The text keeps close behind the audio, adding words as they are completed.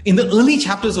In the early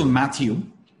chapters of Matthew,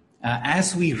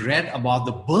 as we read about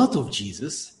the birth of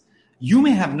Jesus, you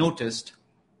may have noticed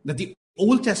that the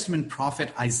Old Testament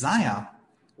prophet Isaiah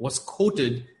was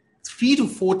quoted three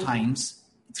times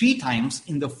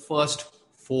in the first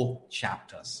 4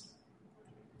 chapters.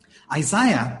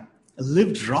 Isaiah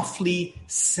lived roughly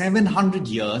 700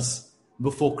 years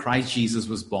before Christ Jesus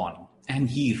was born, and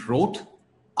he wrote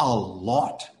a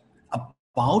lot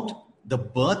about the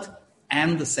birth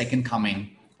and the second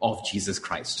coming of Jesus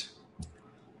Christ.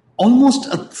 Almost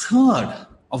a third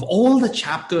of all the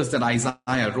chapters that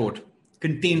Isaiah wrote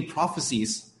contain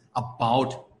prophecies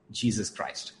about Jesus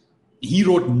Christ. He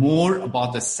wrote more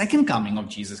about the second coming of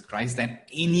Jesus Christ than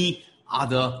any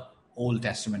other Old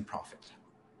Testament prophet.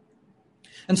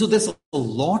 And so there's a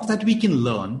lot that we can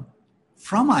learn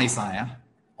from Isaiah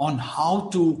on how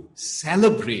to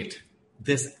celebrate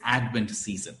this Advent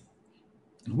season,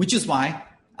 which is why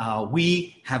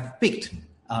we have picked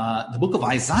the book of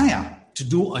Isaiah to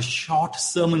do a short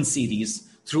sermon series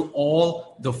through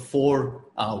all the 4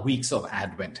 weeks of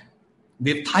Advent.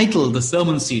 We've titled the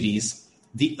sermon series,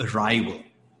 The Arrival.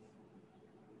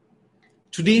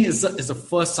 Today is the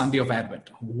first Sunday of Advent.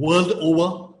 World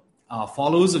over,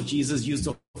 followers of Jesus used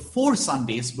the 4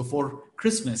 Sundays before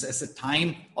Christmas as a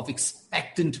time of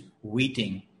expectant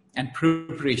waiting and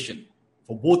preparation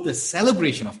for both the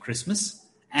celebration of Christmas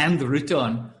and the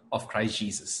return of Christ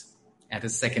Jesus at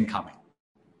his second coming.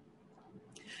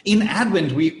 In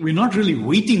Advent, we're not really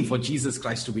waiting for Jesus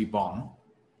Christ to be born,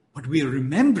 but we are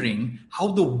remembering how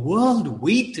the world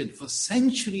waited for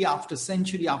century after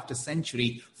century after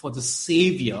century for the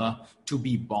Savior to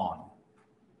be born.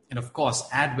 And of course,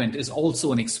 Advent is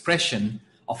also an expression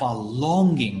of our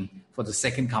longing for the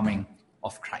second coming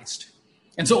of Christ.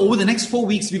 And so over the next 4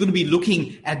 weeks, we're going to be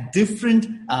looking at different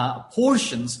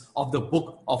portions of the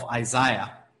book of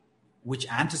Isaiah, which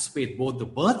anticipate both the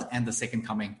birth and the second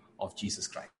coming of Jesus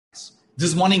Christ.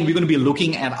 This morning, we're going to be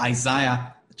looking at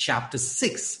Isaiah chapter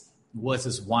 6,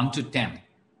 verses 1 to 10.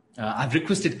 I've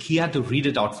requested Kia to read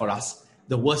it out for us.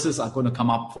 The verses are going to come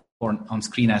up on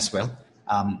screen as well.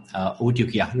 Over to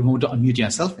you, Kia. Remember to unmute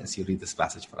yourself as you read this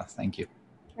passage for us. Thank you.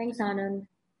 Thanks, Anand.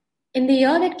 In the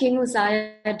year that King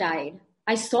Uzziah died,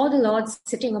 I saw the Lord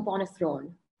sitting upon a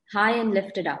throne, high and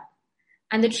lifted up,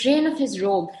 and the train of his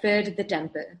robe filled the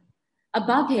temple.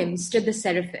 Above him stood the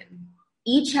seraphim.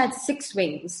 Each had 6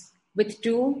 wings. With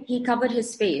 2 he covered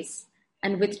his face,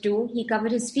 and with 2 he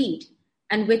covered his feet,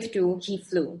 and with 2 he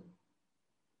flew.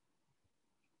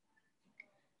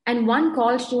 And one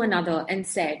called to another and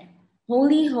said,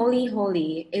 Holy, holy,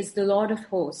 holy is the Lord of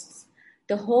hosts.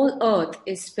 The whole earth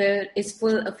is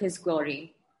full of his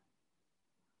glory.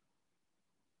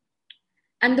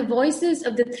 And the voices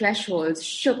of the thresholds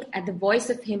shook at the voice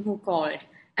of him who called,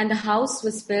 and the house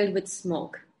was filled with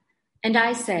smoke. And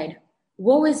I said,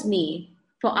 Woe is me,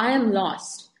 for I am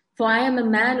lost, for I am a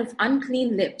man of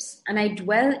unclean lips, and I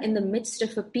dwell in the midst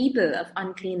of a people of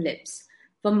unclean lips.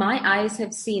 For my eyes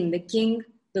have seen the King,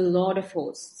 the Lord of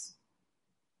hosts.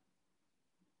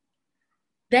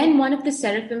 Then one of the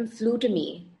seraphim flew to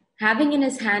me, having in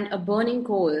his hand a burning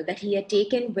coal that he had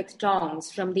taken with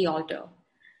tongs from the altar.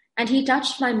 And he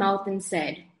touched my mouth and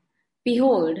said,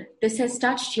 Behold, this has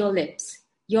touched your lips.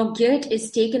 Your guilt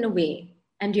is taken away,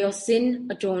 and your sin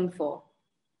atoned for.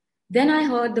 Then I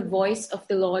heard the voice of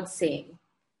the Lord saying,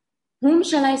 Whom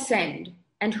shall I send,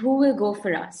 and who will go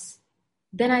for us?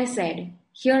 Then I said,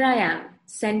 Here I am,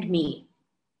 send me.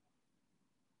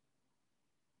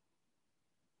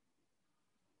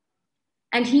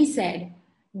 And he said,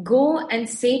 Go and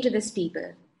say to this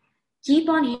people, Keep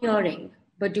on hearing,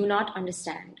 but do not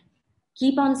understand.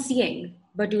 Keep on seeing,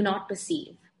 but do not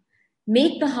perceive.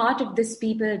 Make the heart of this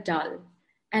people dull,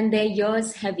 and their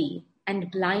ears heavy,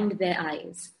 and blind their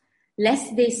eyes,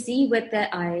 lest they see with their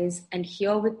eyes, and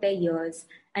hear with their ears,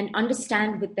 and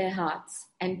understand with their hearts,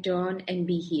 and turn and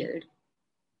be healed.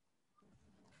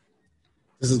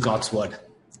 This is God's word.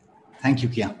 Thank you,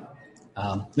 Kia.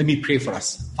 Let me pray for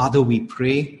us. Father, we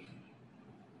pray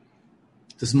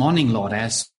this morning, Lord,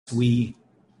 as we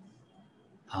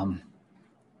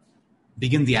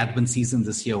begin the Advent season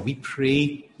this year, we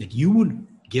pray that you would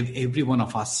give every one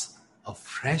of us a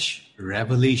fresh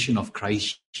revelation of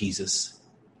Christ Jesus,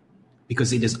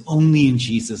 because it is only in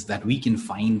Jesus that we can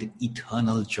find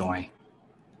eternal joy.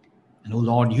 And oh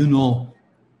Lord, you know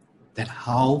that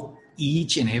how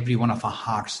each and every one of our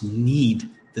hearts need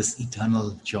this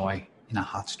eternal joy in our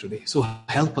hearts today. So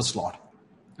help us, Lord.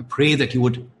 I pray that you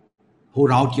would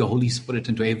pour out your Holy Spirit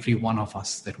into every one of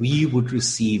us, that we would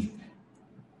receive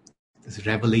this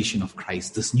revelation of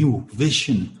Christ, this new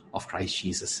vision of Christ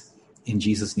Jesus. In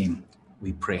Jesus' name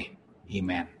we pray.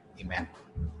 Amen. Amen.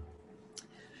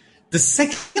 The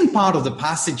second part of the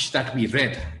passage that we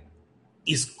read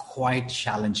is quite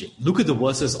challenging. Look at the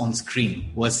verses on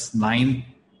screen, verse 9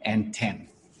 and 10.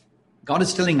 God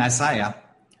is telling Isaiah,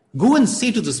 go and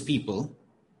say to this people,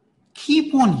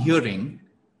 keep on hearing,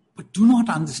 but do not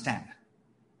understand.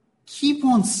 Keep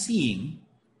on seeing,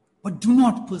 but do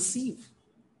not perceive.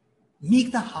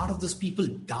 Make the heart of this people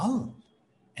dull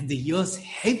and their ears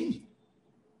heavy.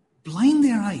 Blind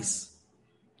their eyes,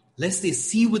 lest they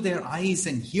see with their eyes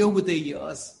and hear with their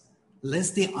ears,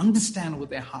 lest they understand with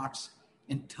their hearts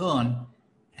and turn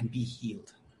and be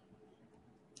healed.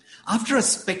 After a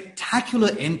spectacular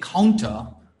encounter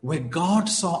where God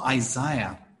saw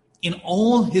Isaiah in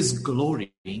all his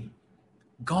glory,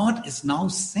 God is now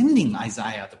sending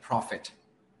Isaiah the prophet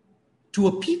to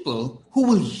a people who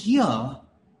will hear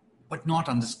but not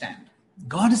understand.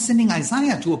 God is sending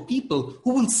Isaiah to a people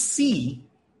who will see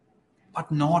but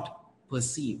not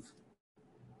perceive.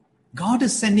 God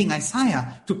is sending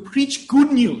Isaiah to preach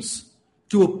good news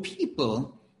to a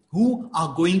people who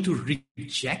are going to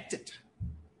reject it.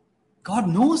 God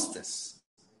knows this.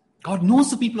 God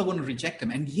knows the people are going to reject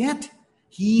him, and yet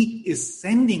he is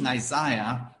sending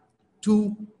Isaiah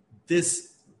to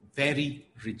this very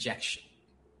rejection.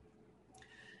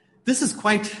 This is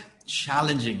quite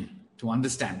challenging to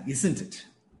understand, isn't it?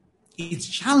 It's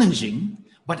challenging,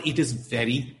 but it is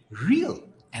very real,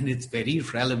 and it's very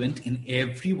relevant in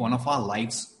every one of our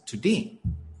lives today.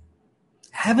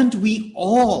 Haven't we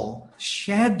all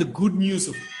shared the good news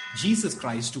of Jesus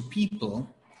Christ to people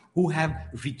who have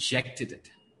rejected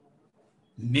it?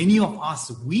 Many of us,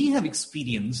 we have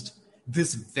experienced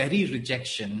this very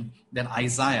rejection that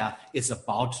Isaiah is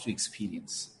about to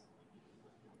experience.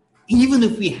 Even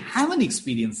if we haven't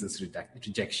experienced this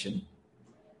rejection,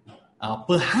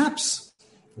 perhaps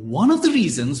one of the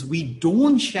reasons we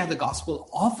don't share the gospel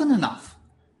often enough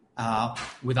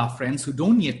with our friends who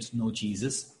don't yet know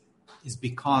Jesus is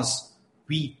because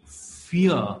we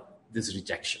fear this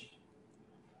rejection.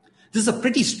 This is a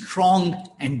pretty strong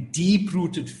and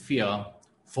deep-rooted fear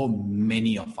for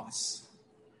many of us.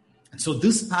 And so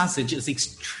this passage is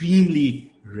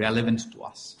extremely relevant to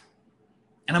us.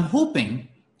 And I'm hoping,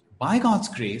 by God's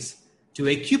grace, to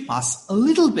equip us a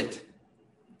little bit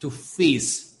to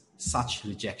face such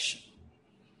rejection.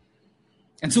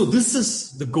 And so this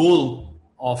is the goal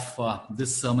of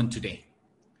this sermon today,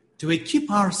 to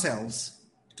equip ourselves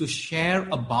to share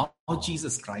about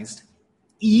Jesus Christ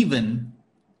even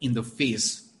in the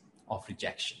face of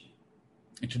rejection.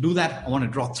 And to do that, I want to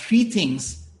draw three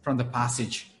things from the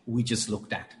passage we just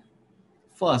looked at.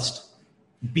 First,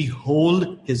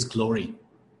 behold his glory.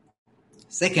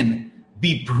 Second,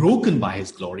 be broken by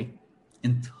his glory.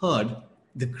 And third,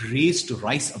 the grace to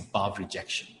rise above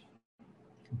rejection.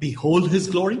 Behold his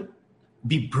glory,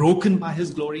 be broken by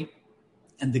his glory,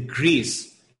 and the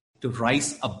grace to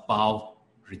rise above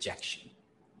rejection.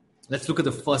 Let's look at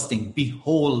the first thing,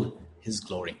 behold his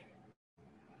glory.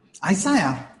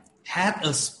 Isaiah had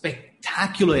a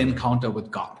spectacular encounter with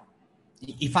God.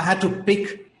 If I had to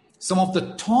pick some of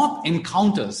the top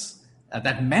encounters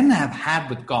that men have had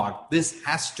with God, this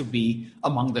has to be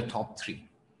among the top three.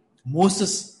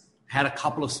 Moses had a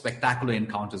couple of spectacular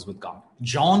encounters with God.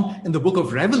 John, in the book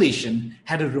of Revelation,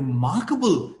 had a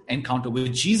remarkable encounter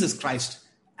with Jesus Christ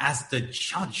as the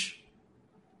judge.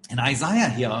 And Isaiah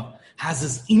here has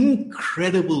this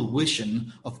incredible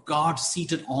vision of God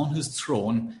seated on his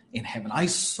throne in heaven. I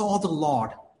saw the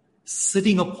Lord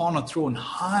sitting upon a throne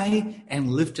high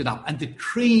and lifted up, and the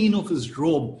train of his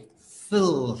robe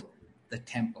filled the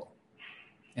temple.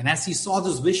 And as he saw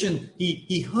this vision,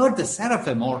 he heard the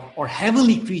seraphim or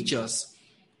heavenly creatures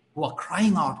who are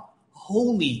crying out,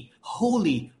 holy,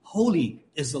 holy, holy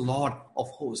is the Lord of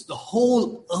hosts. The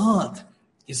whole earth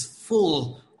is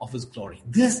full of his glory.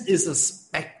 This is a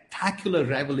spectacular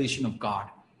revelation of God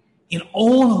in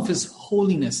all of his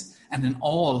holiness and in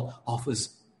all of his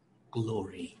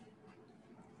glory.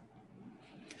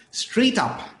 Straight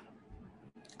up,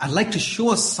 I'd like to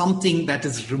show us something that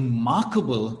is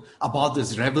remarkable about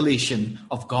this revelation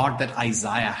of God that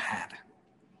Isaiah had.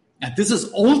 And this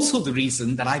is also the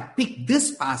reason that I picked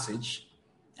this passage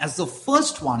as the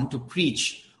first one to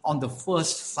preach on the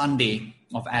first Sunday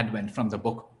of Advent from the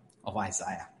book of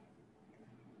Isaiah.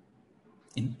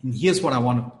 And here's what I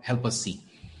want to help us see.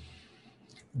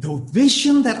 The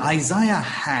vision that Isaiah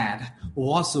had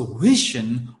was a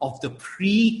vision of the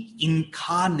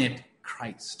pre-incarnate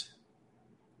Christ.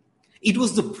 It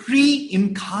was the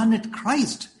pre-incarnate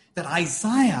Christ that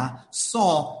Isaiah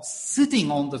saw sitting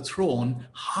on the throne,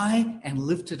 high and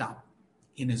lifted up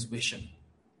in his vision.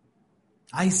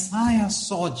 Isaiah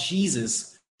saw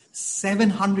Jesus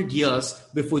 700 years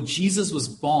before Jesus was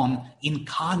born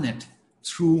incarnate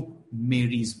through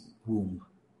Mary's womb.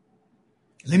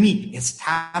 Let me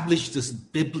establish this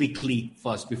biblically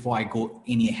first before I go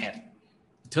any ahead.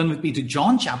 Turn with me to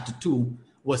John chapter 2,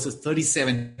 verses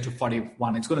 37 to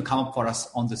 41. It's going to come up for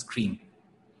us on the screen.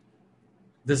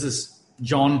 This is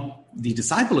John, the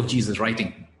disciple of Jesus,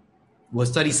 writing.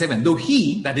 Verse 37, though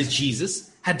he, that is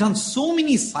Jesus, had done so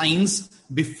many signs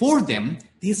before them,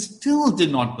 they still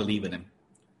did not believe in him,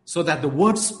 so that the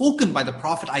word spoken by the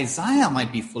prophet Isaiah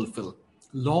might be fulfilled.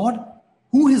 Lord,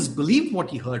 who has believed what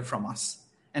he heard from us?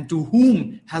 And to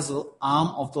whom has the arm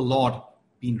of the Lord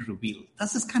been revealed?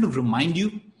 Does this kind of remind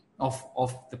you of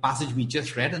the passage we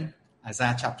just read in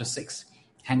Isaiah chapter 6?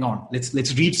 Hang on, let's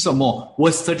read some more.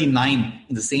 Verse 39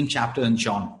 in the same chapter in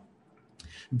John.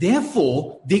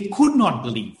 Therefore, they could not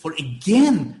believe. For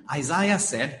again, Isaiah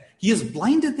said, he has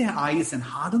blinded their eyes and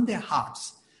hardened their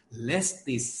hearts, lest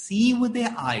they see with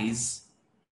their eyes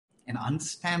and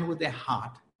understand with their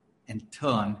heart and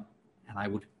turn, and I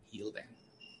would heal them.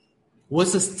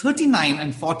 Verses 39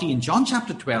 and 40 in John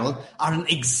chapter 12 are an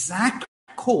exact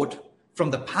quote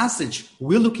from the passage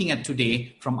we're looking at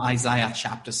today from Isaiah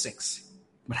chapter 6.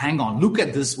 But hang on, look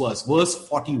at this verse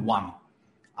 41.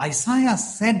 Isaiah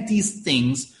said these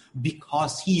things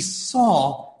because he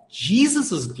saw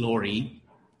Jesus' glory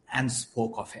and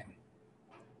spoke of him.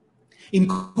 In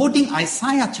quoting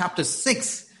Isaiah chapter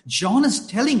 6, John is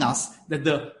telling us that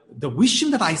the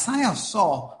vision that Isaiah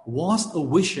saw was a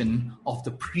vision of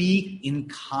the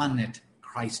pre-incarnate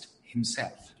Christ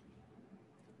himself.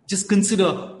 Just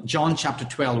consider John chapter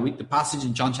 12, the passage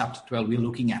in John chapter 12 we're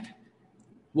looking at.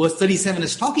 Verse 37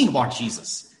 is talking about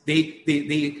Jesus.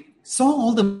 They saw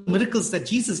all the miracles that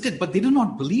Jesus did, but they did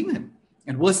not believe him.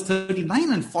 And verse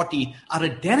 39 and 40 are a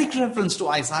direct reference to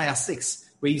Isaiah 6,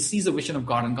 where he sees a vision of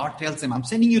God, and God tells him, I'm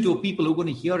sending you to a people who are going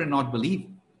to hear and not believe.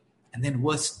 And then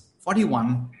verse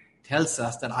 41 tells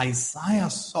us that Isaiah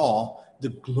saw the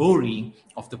glory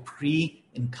of the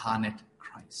pre-incarnate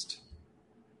Christ.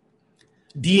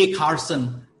 D.A.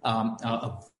 Carson,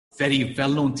 a very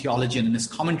well-known theologian, in his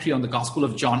commentary on the Gospel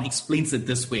of John, explains it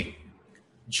this way.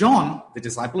 John, the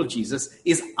disciple of Jesus,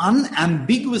 is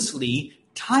unambiguously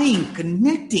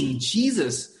connecting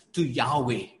Jesus to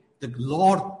Yahweh, the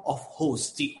Lord of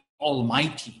hosts, the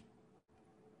Almighty.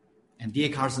 And D.A.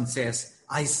 Carson says,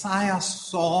 Isaiah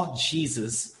saw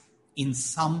Jesus in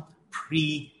some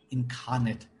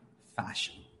pre-incarnate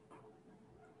fashion.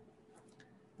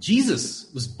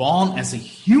 Jesus was born as a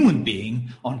human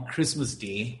being on Christmas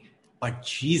Day, but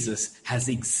Jesus has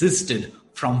existed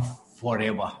from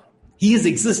forever. He has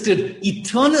existed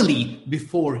eternally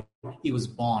before he was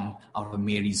born out of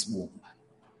Mary's womb.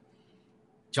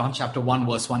 John chapter 1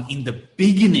 verse 1, in the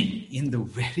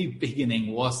very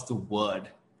beginning was the Word,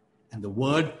 and the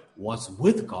Word was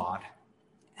with God,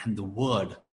 and the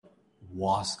Word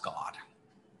was God.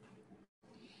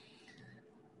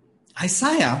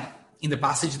 Isaiah, in the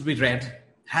passage that we read,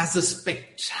 has a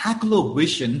spectacular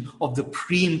vision of the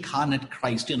pre-incarnate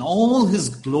Christ in all his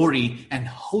glory and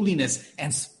holiness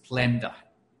and splendor.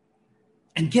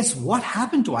 And guess what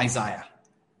happened to Isaiah?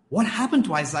 What happened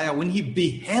to Isaiah when he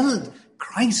beheld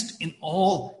Christ in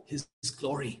all his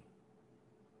glory?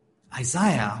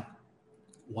 Isaiah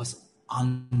was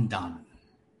undone.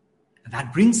 And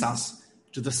that brings us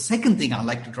to the second thing I'd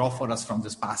like to draw for us from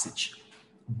this passage.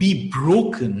 Be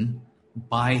broken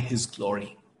by his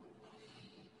glory.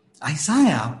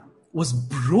 Isaiah was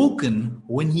broken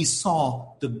when he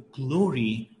saw the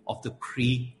glory of the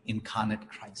pre-incarnate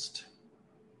Christ.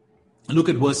 Look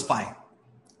at verse 5.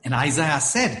 And Isaiah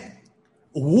said,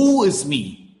 woe is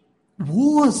me,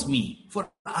 for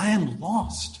I am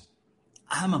lost.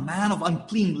 I am a man of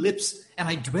unclean lips, and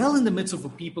I dwell in the midst of a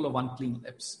people of unclean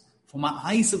lips. For my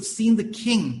eyes have seen the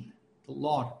King, the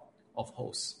Lord of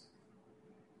hosts.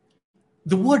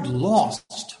 The word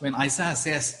lost, when Isaiah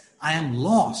says, I am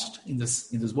lost in this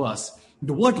verse,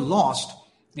 the word lost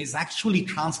is actually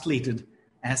translated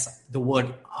as the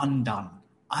word undone.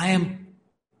 I am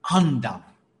undone.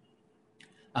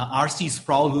 R.C.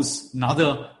 Sproul, who's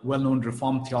another well-known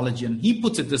Reformed theologian, he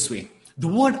puts it this way. The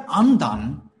word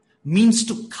undone means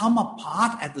to come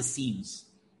apart at the seams,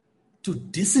 to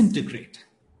disintegrate,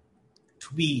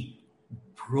 to be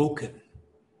broken.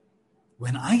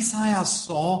 When Isaiah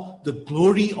saw the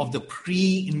glory of the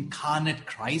pre-incarnate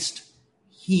Christ,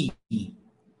 he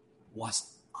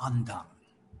was undone.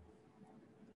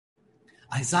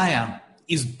 Isaiah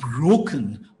is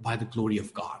broken by the glory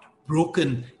of God,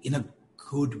 broken in a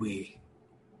good way.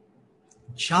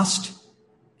 Just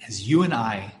as you and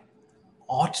I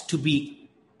ought to be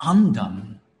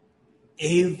undone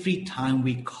every time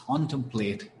we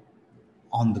contemplate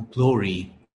on the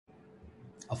glory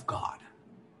of God.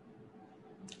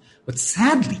 But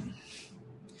sadly,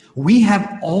 we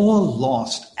have all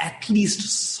lost at least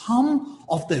some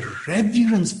of the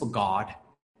reverence for God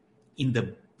in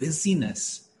the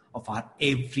busyness of our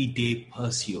everyday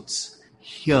pursuits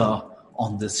here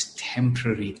on this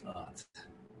temporary earth.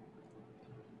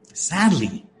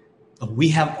 Sadly, we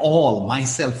have all,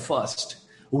 myself first,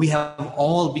 we have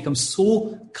all become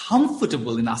so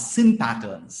comfortable in our sin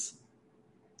patterns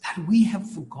that we have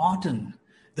forgotten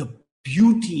the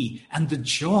beauty and the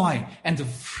joy and the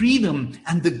freedom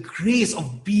and the grace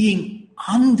of being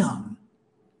undone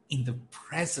in the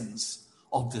presence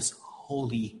of this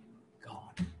holy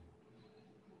God.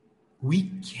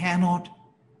 We cannot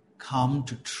come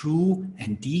to true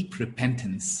and deep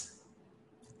repentance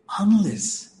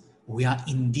unless we are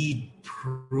indeed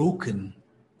broken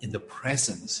in the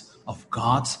presence of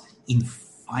God's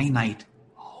infinite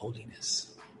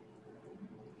holiness.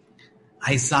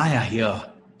 Isaiah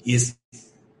here is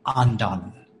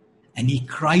undone, and he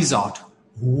cries out,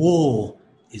 "Woe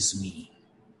is me!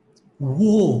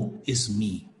 Woe is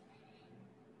me!"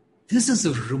 This is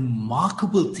a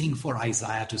remarkable thing for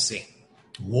Isaiah to say.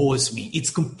 Woe is me.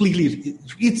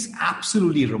 It's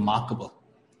absolutely remarkable.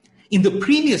 In the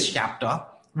previous chapter,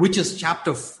 which is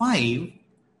chapter 5,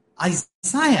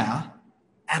 Isaiah,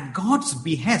 at God's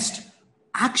behest,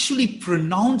 actually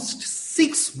pronounced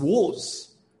 6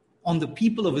 woes on the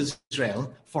people of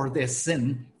Israel for their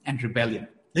sin and rebellion.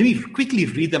 Let me quickly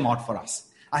read them out for us.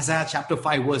 Isaiah chapter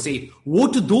 5 verse 8, "Woe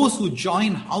to those who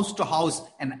join house to house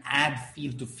and add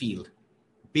field to field."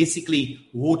 Basically,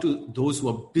 woe to those who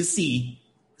are busy,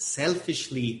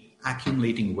 selfishly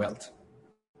accumulating wealth.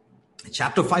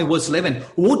 Chapter 5 verse 11,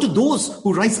 "Woe to those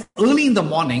who rise early in the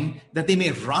morning that they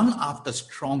may run after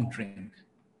strong drink."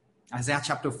 Isaiah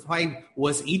chapter 5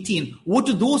 verse 18, "Woe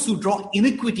to those who draw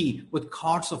iniquity with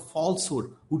cords of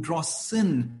falsehood, who draw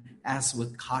sin as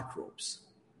with cart ropes."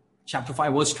 Chapter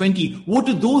 5 verse 20, "Woe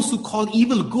to those who call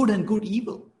evil good and good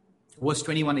evil." Verse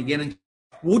 21 again,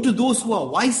 "Woe to those who are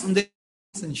wise in their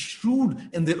ways and shrewd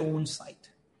in their own sight."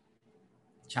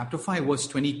 Chapter 5 verse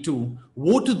 22,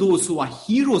 "Woe to those who are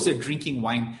heroes at drinking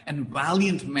wine and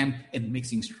valiant men in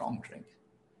mixing strong drink."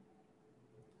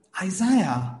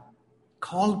 Isaiah,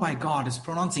 called by God, is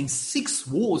pronouncing 6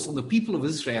 woes on the people of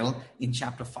Israel in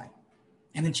chapter 5.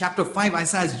 And in chapter 5,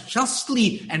 Isaiah is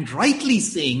justly and rightly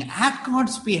saying, at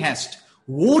God's behest,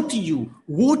 "Woe to you,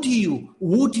 woe to you,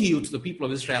 woe to you," to the people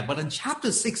of Israel. But in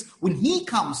chapter 6, when he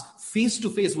comes face to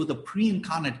face with the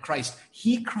pre-incarnate Christ,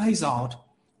 he cries out,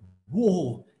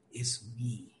 "Woe is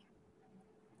me."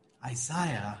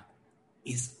 Isaiah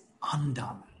is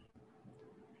undone.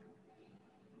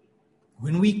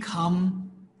 When we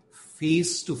come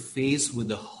face to face with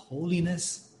the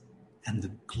holiness and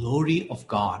the glory of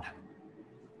God,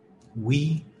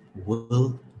 we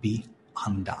will be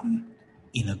undone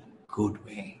in a good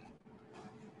way.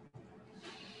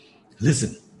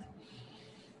 Listen,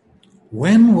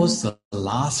 when was the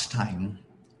last time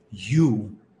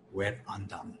you were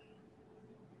undone?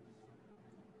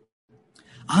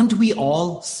 Aren't we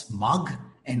all smug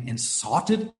and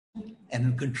sorted and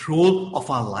in control of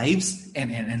our lives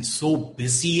and so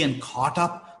busy and caught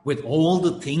up with all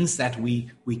the things that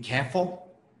we care for?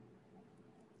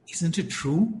 Isn't it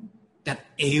true that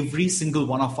every single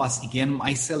one of us, again,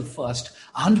 myself first,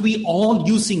 aren't we all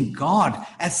using God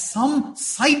as some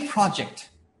side project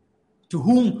to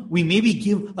whom we maybe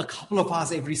give a couple of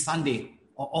hours every Sunday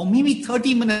or maybe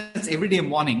 30 minutes every day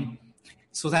morning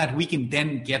so that we can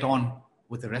then get on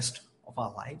with the rest of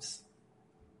our lives?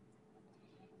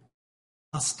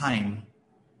 Last time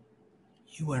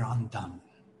you were undone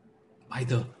by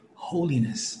the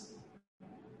holiness,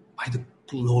 by the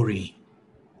glory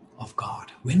of God.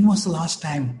 When was the last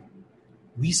time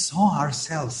we saw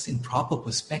ourselves in proper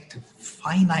perspective,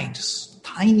 finite,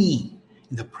 tiny,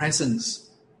 in the presence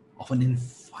of an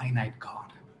infinite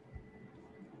God?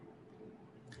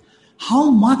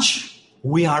 How much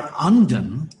we are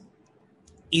undone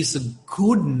is a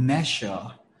good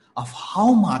measure of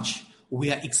how much we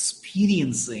are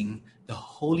experiencing the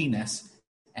holiness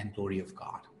and glory of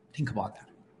God. Think about that.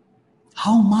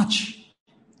 How much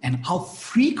and how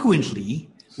frequently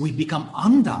we become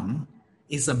undone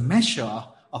is a measure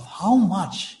of how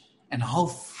much and how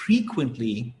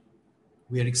frequently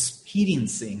we are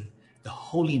experiencing the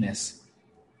holiness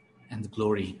and the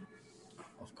glory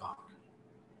of God.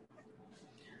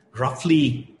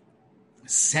 Roughly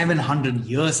 700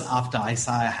 years after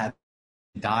Isaiah had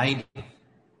died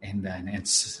and had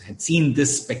seen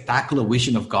this spectacular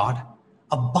vision of God,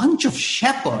 a bunch of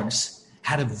shepherds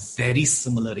had a very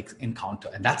similar encounter.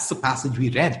 And that's the passage we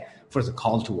read for the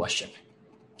call to worship.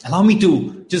 Allow me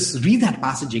to just read that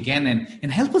passage again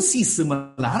and help us see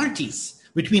similarities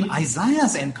between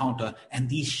Isaiah's encounter and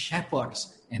these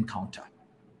shepherds' encounter.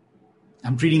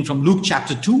 I'm reading from Luke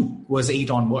chapter 2, verse 8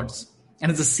 onwards.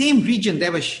 And in the same region,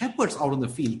 there were shepherds out in the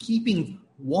field, keeping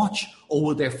watch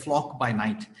over their flock by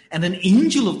night. And an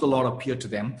angel of the Lord appeared to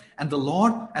them, and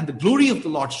the glory of the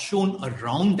Lord shone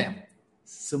around them,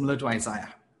 similar to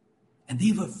Isaiah. And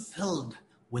they were filled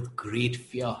with great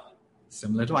fear,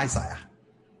 similar to Isaiah.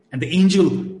 And the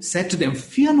angel said to them,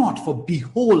 "Fear not, for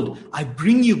behold, I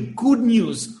bring you good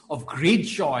news of great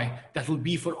joy that will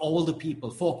be for all the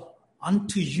people. For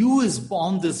unto you is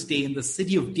born this day in the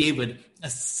city of David a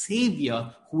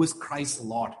Savior who is Christ the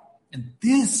Lord. And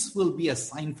this will be a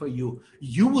sign for you.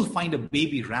 You will find a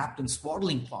baby wrapped in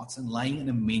swaddling cloths and lying in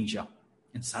a manger."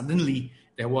 And suddenly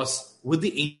there was with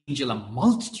the angel a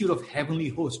multitude of heavenly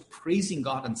hosts praising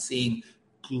God and saying,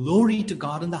 "Glory to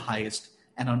God in the highest,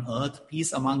 and on earth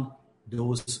peace among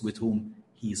those with whom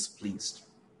he is pleased."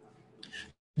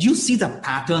 Do you see the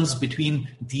patterns between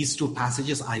these two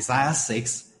passages, Isaiah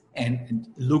 6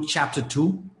 and Luke chapter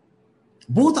 2?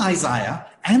 Both Isaiah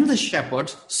and the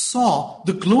shepherds saw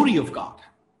the glory of God.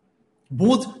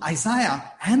 Both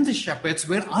Isaiah and the shepherds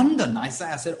were undone.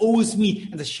 Isaiah said, "Oh, is me,"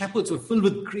 and the shepherds were filled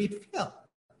with great fear.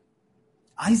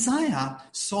 Isaiah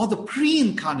saw the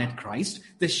pre-incarnate Christ.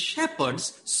 The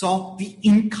shepherds saw the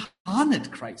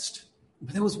incarnate Christ.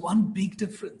 But there was one big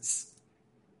difference.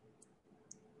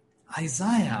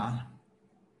 Isaiah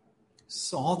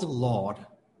saw the Lord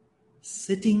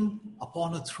sitting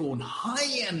upon a throne,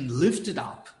 high and lifted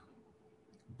up.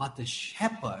 But the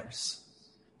shepherds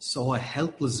saw a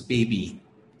helpless baby,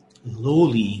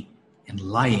 lowly and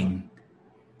lying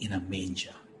in a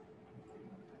manger.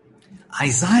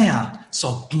 Isaiah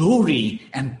saw glory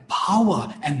and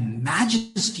power and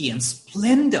majesty and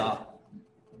splendor.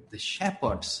 The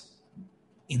shepherds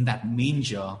in that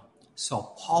manger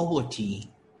saw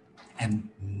poverty and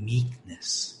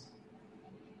meekness.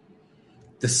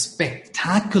 The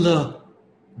spectacular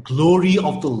glory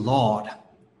of the Lord,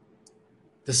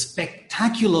 the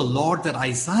spectacular Lord that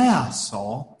Isaiah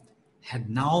saw, had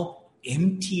now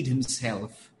emptied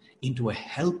himself into a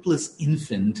helpless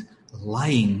infant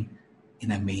lying in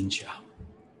a manger.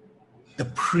 The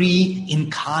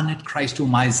pre-incarnate Christ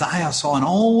whom Isaiah saw in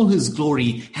all his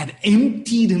glory had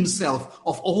emptied himself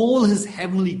of all his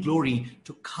heavenly glory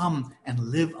to come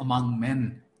and live among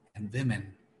men and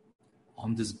women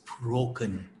on this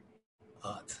broken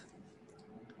earth.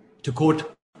 To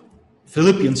quote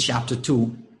Philippians chapter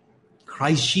 2,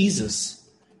 Christ Jesus,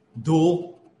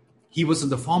 though he was in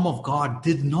the form of God,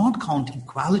 did not count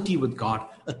equality with God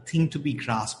a thing to be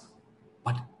grasped,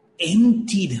 but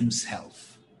emptied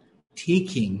himself,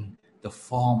 taking the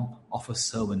form of a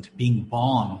servant, being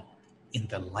born in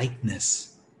the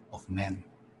likeness of men.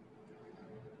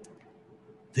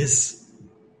 This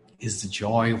is the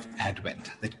joy of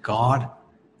Advent, that God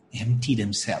emptied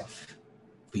himself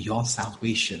for your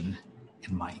salvation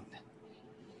and mine.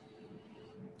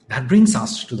 That brings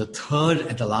us to the third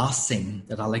and the last thing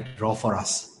that I'd like to draw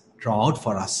out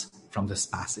for us from this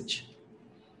passage.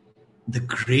 The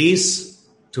grace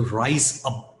to rise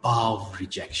above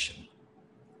rejection.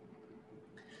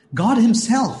 God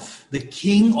himself, the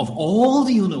King of all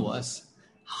the universe,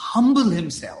 humbled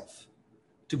himself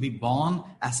to be born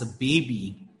as a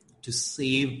baby to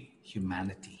save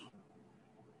humanity.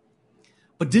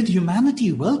 But did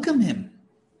humanity welcome him?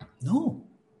 No,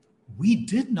 we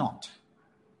did not.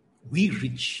 We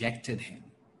rejected him.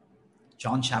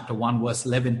 John chapter 1 verse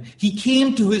 11, he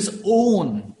came to his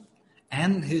own,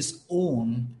 and his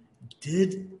own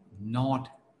did not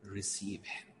receive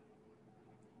him.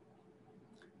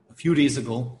 A few days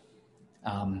ago,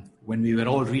 when we were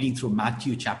all reading through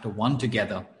Matthew chapter 1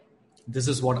 together, this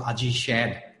is what Aji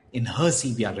shared in her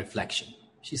CBR reflection.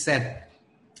 She said,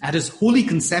 at his holy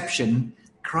conception,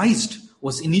 Christ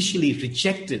was initially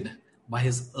rejected by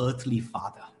his earthly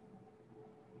father.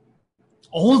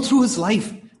 All through his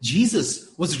life,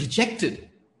 Jesus was rejected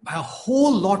by a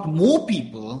whole lot more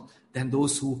people than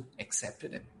those who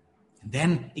accepted him. And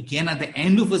then again at the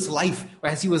end of his life,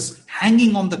 as he was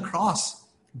hanging on the cross,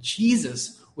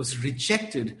 Jesus was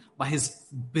rejected by his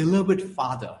beloved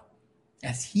Father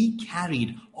as he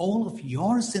carried all of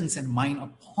your sins and mine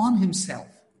upon himself,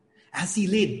 as he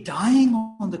lay dying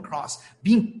on the cross,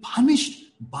 being punished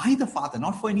by the Father,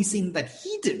 not for any sin that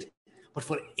he did, but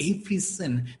for every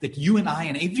sin that you and I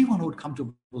and everyone who would come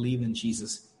to believe in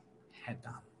Jesus had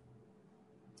done.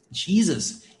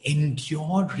 Jesus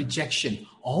endured rejection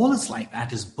all his life,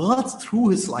 at his birth, through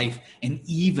his life, and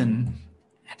even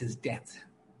at his death.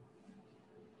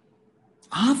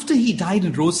 After he died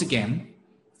and rose again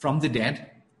from the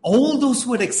dead, All those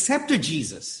who had accepted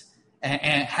Jesus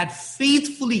and had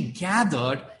faithfully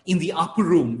gathered in the upper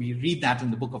room. We read that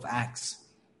in the book of Acts.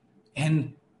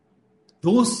 And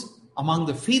those among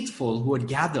the faithful who had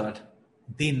gathered,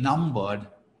 they numbered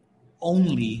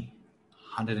only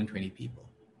 120 people.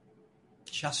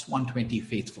 Just 120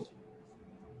 faithful.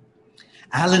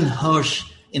 Alan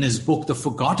Hirsch, in his book, The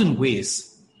Forgotten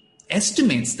Ways,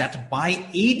 estimates that by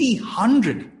AD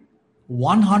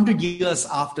 100 years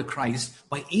after Christ,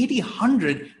 by AD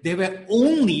 100, there were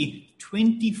only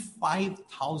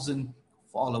 25,000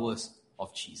 followers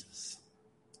of Jesus.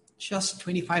 Just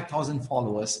 25,000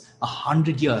 followers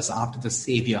 100 years after the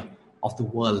Savior of the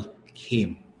world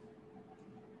came.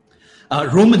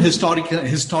 Roman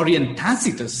historian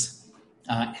Tacitus,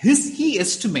 he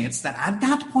estimates that at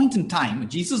that point in time, when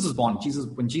Jesus was born,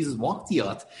 when Jesus walked the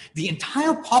earth, the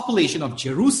entire population of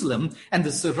Jerusalem and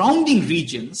the surrounding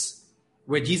regions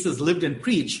where Jesus lived and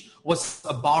preached was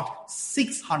about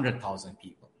 600,000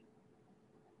 people.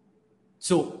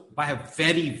 So by a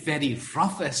very, very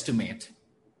rough estimate,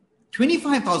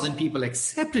 25,000 people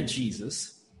accepted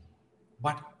Jesus,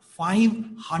 but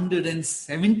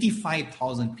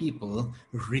 575,000 people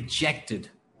rejected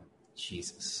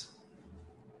Jesus.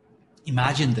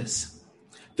 Imagine this.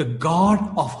 The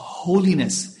God of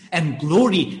holiness and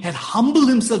glory had humbled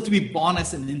himself to be born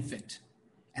as an infant.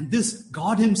 And this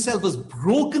God himself was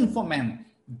broken for men,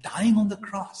 dying on the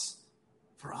cross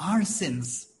for our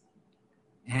sins.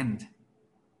 And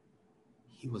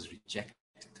he was rejected.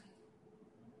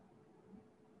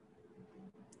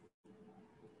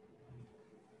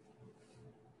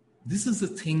 This is the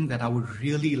thing that I would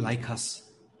really like us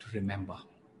to remember.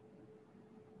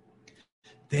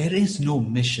 There is no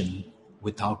mission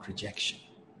without rejection.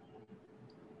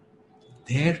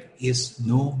 There is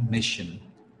no mission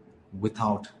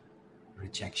without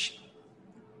rejection.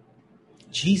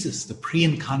 Jesus, the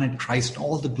pre-incarnate Christ,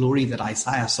 all the glory that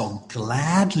Isaiah saw,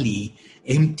 gladly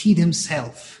emptied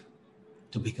himself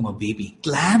to become a baby,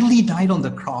 gladly died on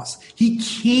the cross. He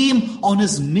came on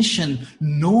his mission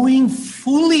knowing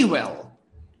fully well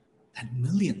that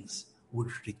millions would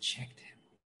reject him.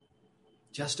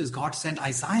 Just as God sent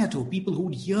Isaiah to people who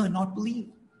would hear and not believe,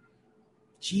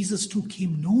 Jesus too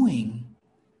came knowing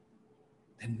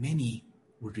that many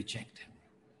would reject him.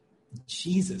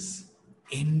 Jesus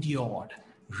endured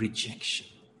rejection.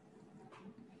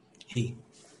 Hey,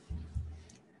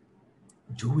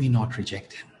 do we not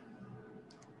reject him?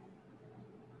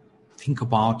 Think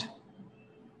about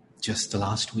just the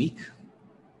last week,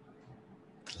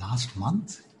 the last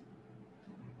month.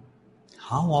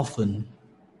 How often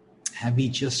have we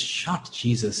just shut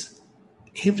Jesus,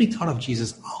 every thought of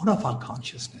Jesus, out of our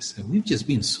consciousness? And we've just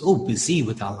been so busy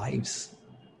with our lives,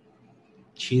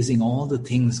 chasing all the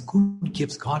things, good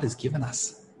gifts God has given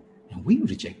us. And we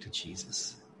rejected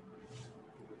Jesus.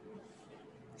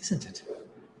 Isn't it?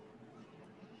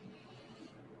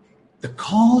 The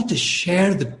call to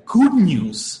share the good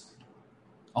news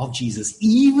of Jesus,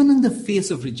 even in the face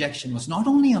of rejection, was not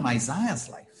only on Isaiah's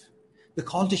life. The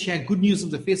call to share good news in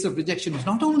the face of rejection was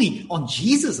not only on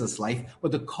Jesus' life,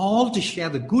 but the call to share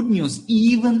the good news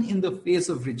even in the face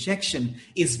of rejection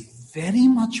is very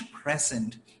much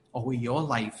present over your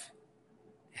life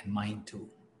and mine too.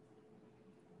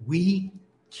 We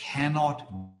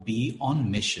cannot be on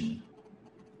mission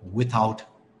without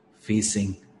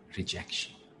facing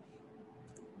rejection.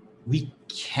 We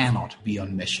cannot be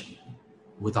on mission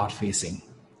without facing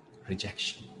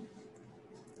rejection.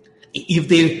 If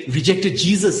they rejected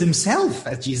Jesus himself,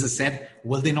 as Jesus said,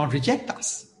 will they not reject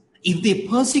us? If they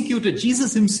persecuted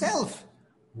Jesus himself,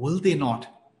 will they not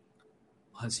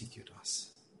persecute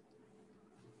us?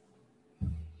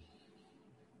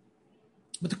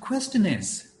 But the question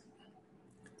is,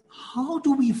 how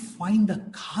do we find the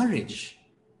courage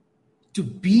to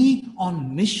be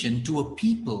on mission to a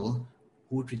people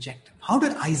who would reject him? How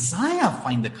did Isaiah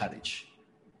find the courage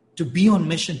to be on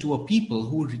mission to a people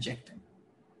who would reject him?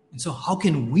 And so how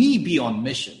can we be on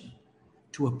mission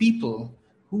to a people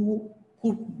who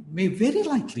may very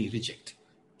likely reject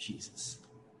Jesus?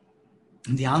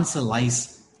 And the answer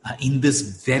lies in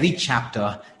this very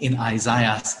chapter in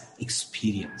Isaiah's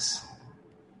experience.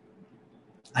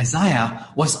 Isaiah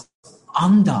was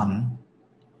undone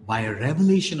by a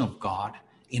revelation of God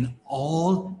in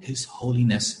all his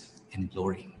holiness and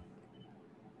glory.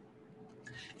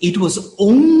 It was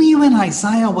only when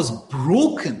Isaiah was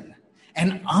broken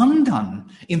and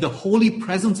undone in the holy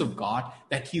presence of God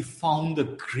that he found the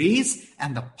grace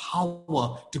and the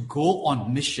power to go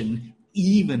on mission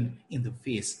even in the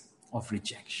face of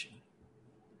rejection.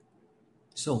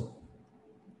 So,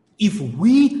 if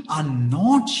we are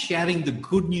not sharing the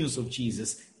good news of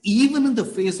Jesus, even in the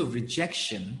face of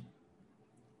rejection,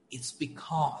 it's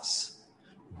because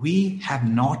we have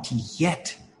not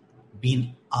yet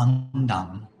been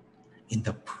undone in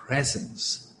the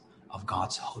presence of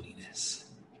God's holiness.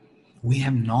 We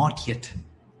have not yet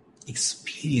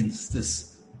experienced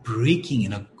this breaking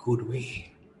in a good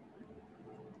way.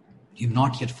 We've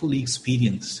not yet fully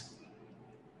experienced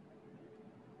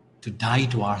to die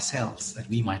to ourselves that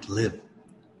we might live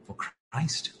for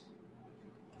Christ.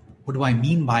 What do I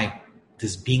mean by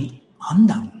this being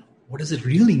undone? What does it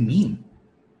really mean?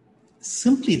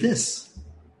 Simply this.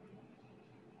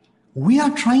 We are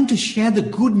trying to share the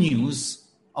good news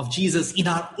of Jesus in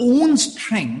our own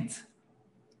strength,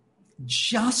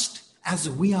 just as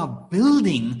we are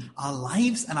building our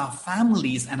lives and our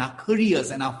families and our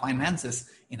careers and our finances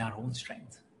in our own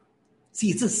strength. See,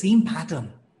 it's the same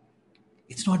pattern.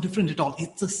 It's not different at all.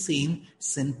 It's the same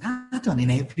sin pattern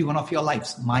in every one of your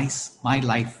lives. My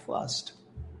life first.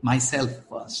 Myself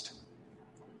first.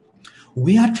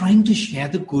 We are trying to share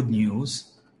the good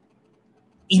news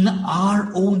in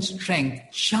our own strength,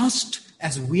 just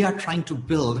as we are trying to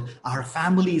build our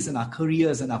families and our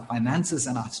careers and our finances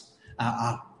and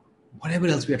our whatever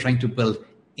else we are trying to build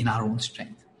in our own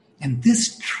strength. And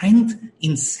this strength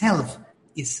in self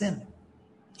is sin.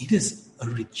 It is a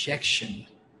rejection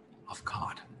of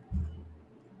God.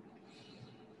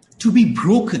 To be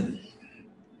broken,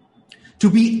 to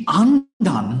be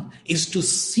undone, is to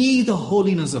see the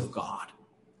holiness of God,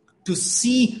 to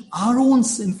see our own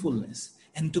sinfulness,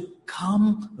 and to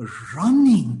come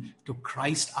running to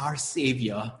Christ our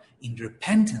Savior in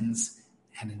repentance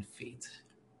and in faith.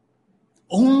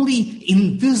 Only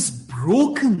in this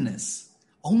brokenness,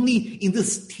 only in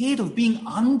this state of being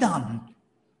undone,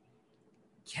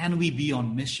 can we be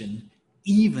on mission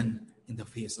even in the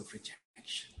face of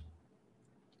rejection.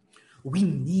 We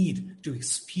need to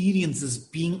experience this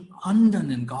being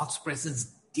undone in God's presence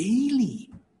daily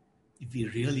if we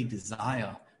really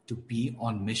desire to be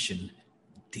on mission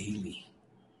daily.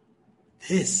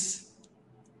 This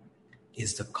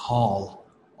is the call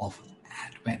of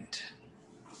Advent.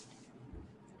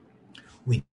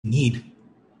 We need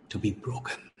to be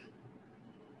broken.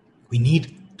 We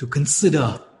need to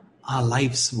consider our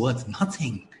lives worth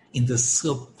nothing in the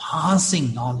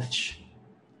surpassing knowledge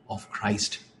of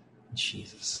Christ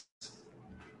Jesus.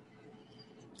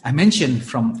 I mentioned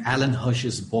from Alan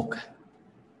Hirsch's book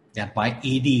that by AD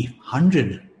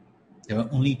 100, there were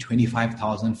only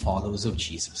 25,000 followers of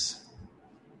Jesus.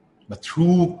 But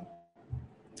through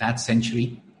that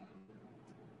century,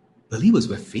 believers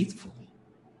were faithful.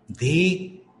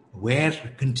 They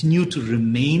continued to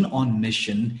remain on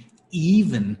mission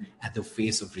even at the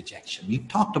face of rejection. We've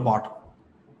talked about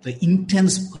the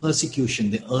intense persecution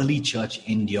the early church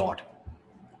endured.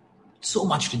 So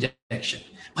much rejection,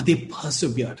 but they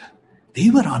persevered. They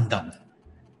were undone.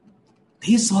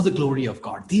 They saw the glory of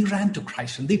God. They ran to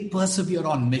Christ and they persevered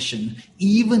on mission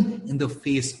even in the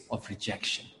face of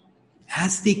rejection.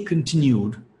 As they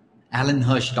continued, Alan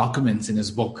Hirsch documents in his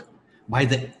book, by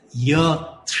the year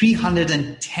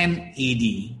 310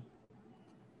 AD,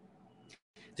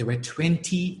 there were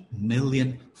 20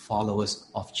 million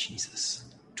followers of Jesus.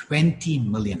 20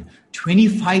 million.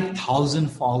 25,000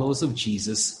 followers of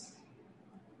Jesus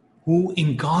who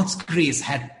in God's grace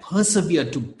had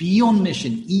persevered to be on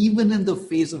mission even in the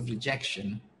face of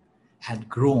rejection, had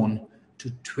grown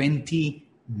to 20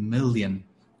 million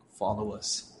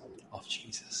followers of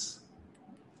Jesus.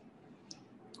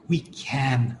 We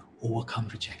can overcome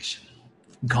rejection.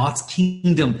 God's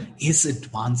kingdom is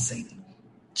advancing.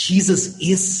 Jesus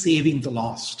is saving the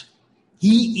lost.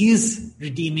 He is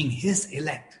redeeming his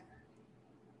elect.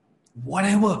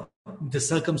 Whatever the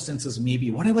circumstances may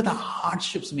be, whatever the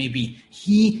hardships may be,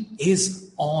 he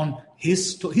is on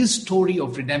his story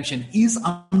of redemption is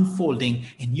unfolding,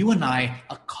 and you and I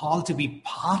are called to be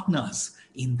partners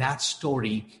in that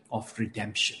story of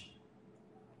redemption.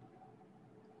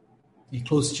 We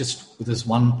close just with this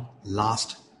one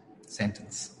last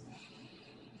sentence.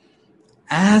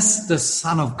 As the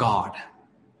Son of God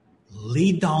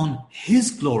laid down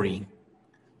his glory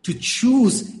to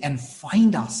choose and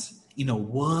find us in a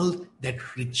world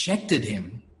that rejected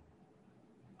him,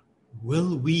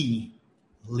 will we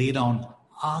lay down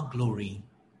our glory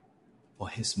for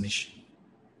his mission?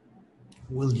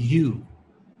 Will you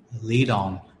lay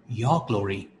down your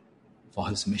glory for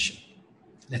his mission?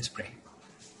 Let's pray.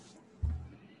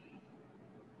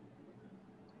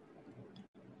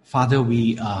 Father,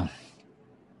 we,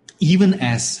 even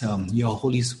as your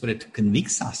Holy Spirit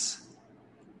convicts us,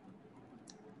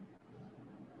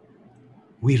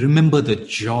 we remember the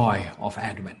joy of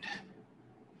Advent.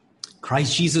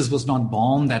 Christ Jesus was not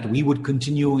born that we would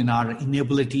continue in our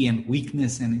inability and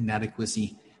weakness and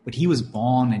inadequacy, but he was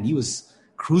born and he was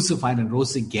crucified and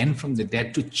rose again from the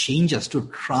dead to change us, to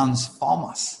transform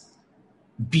us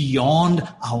beyond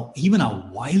even our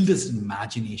wildest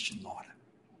imagination, Lord.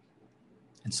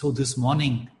 And so this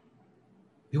morning,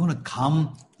 we want to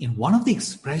come in one of the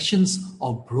expressions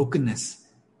of brokenness,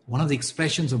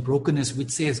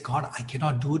 which says, God, I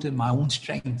cannot do it in my own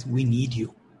strength. We need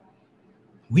you.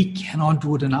 We cannot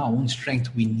do it in our own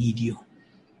strength. We need you.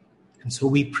 And so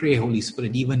we pray, Holy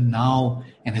Spirit, even now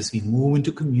and as we move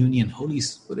into communion, Holy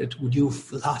Spirit, would you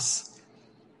fill us?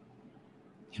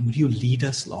 And would you lead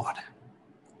us, Lord,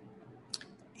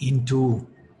 into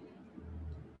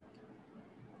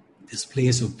this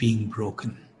place of being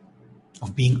broken,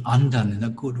 of being undone in a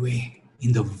good way,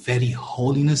 in the very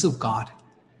holiness of God,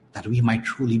 that we might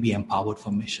truly be empowered for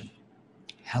mission.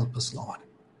 Help us, Lord.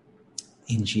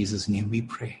 In Jesus' name we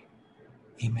pray.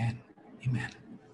 Amen. Amen.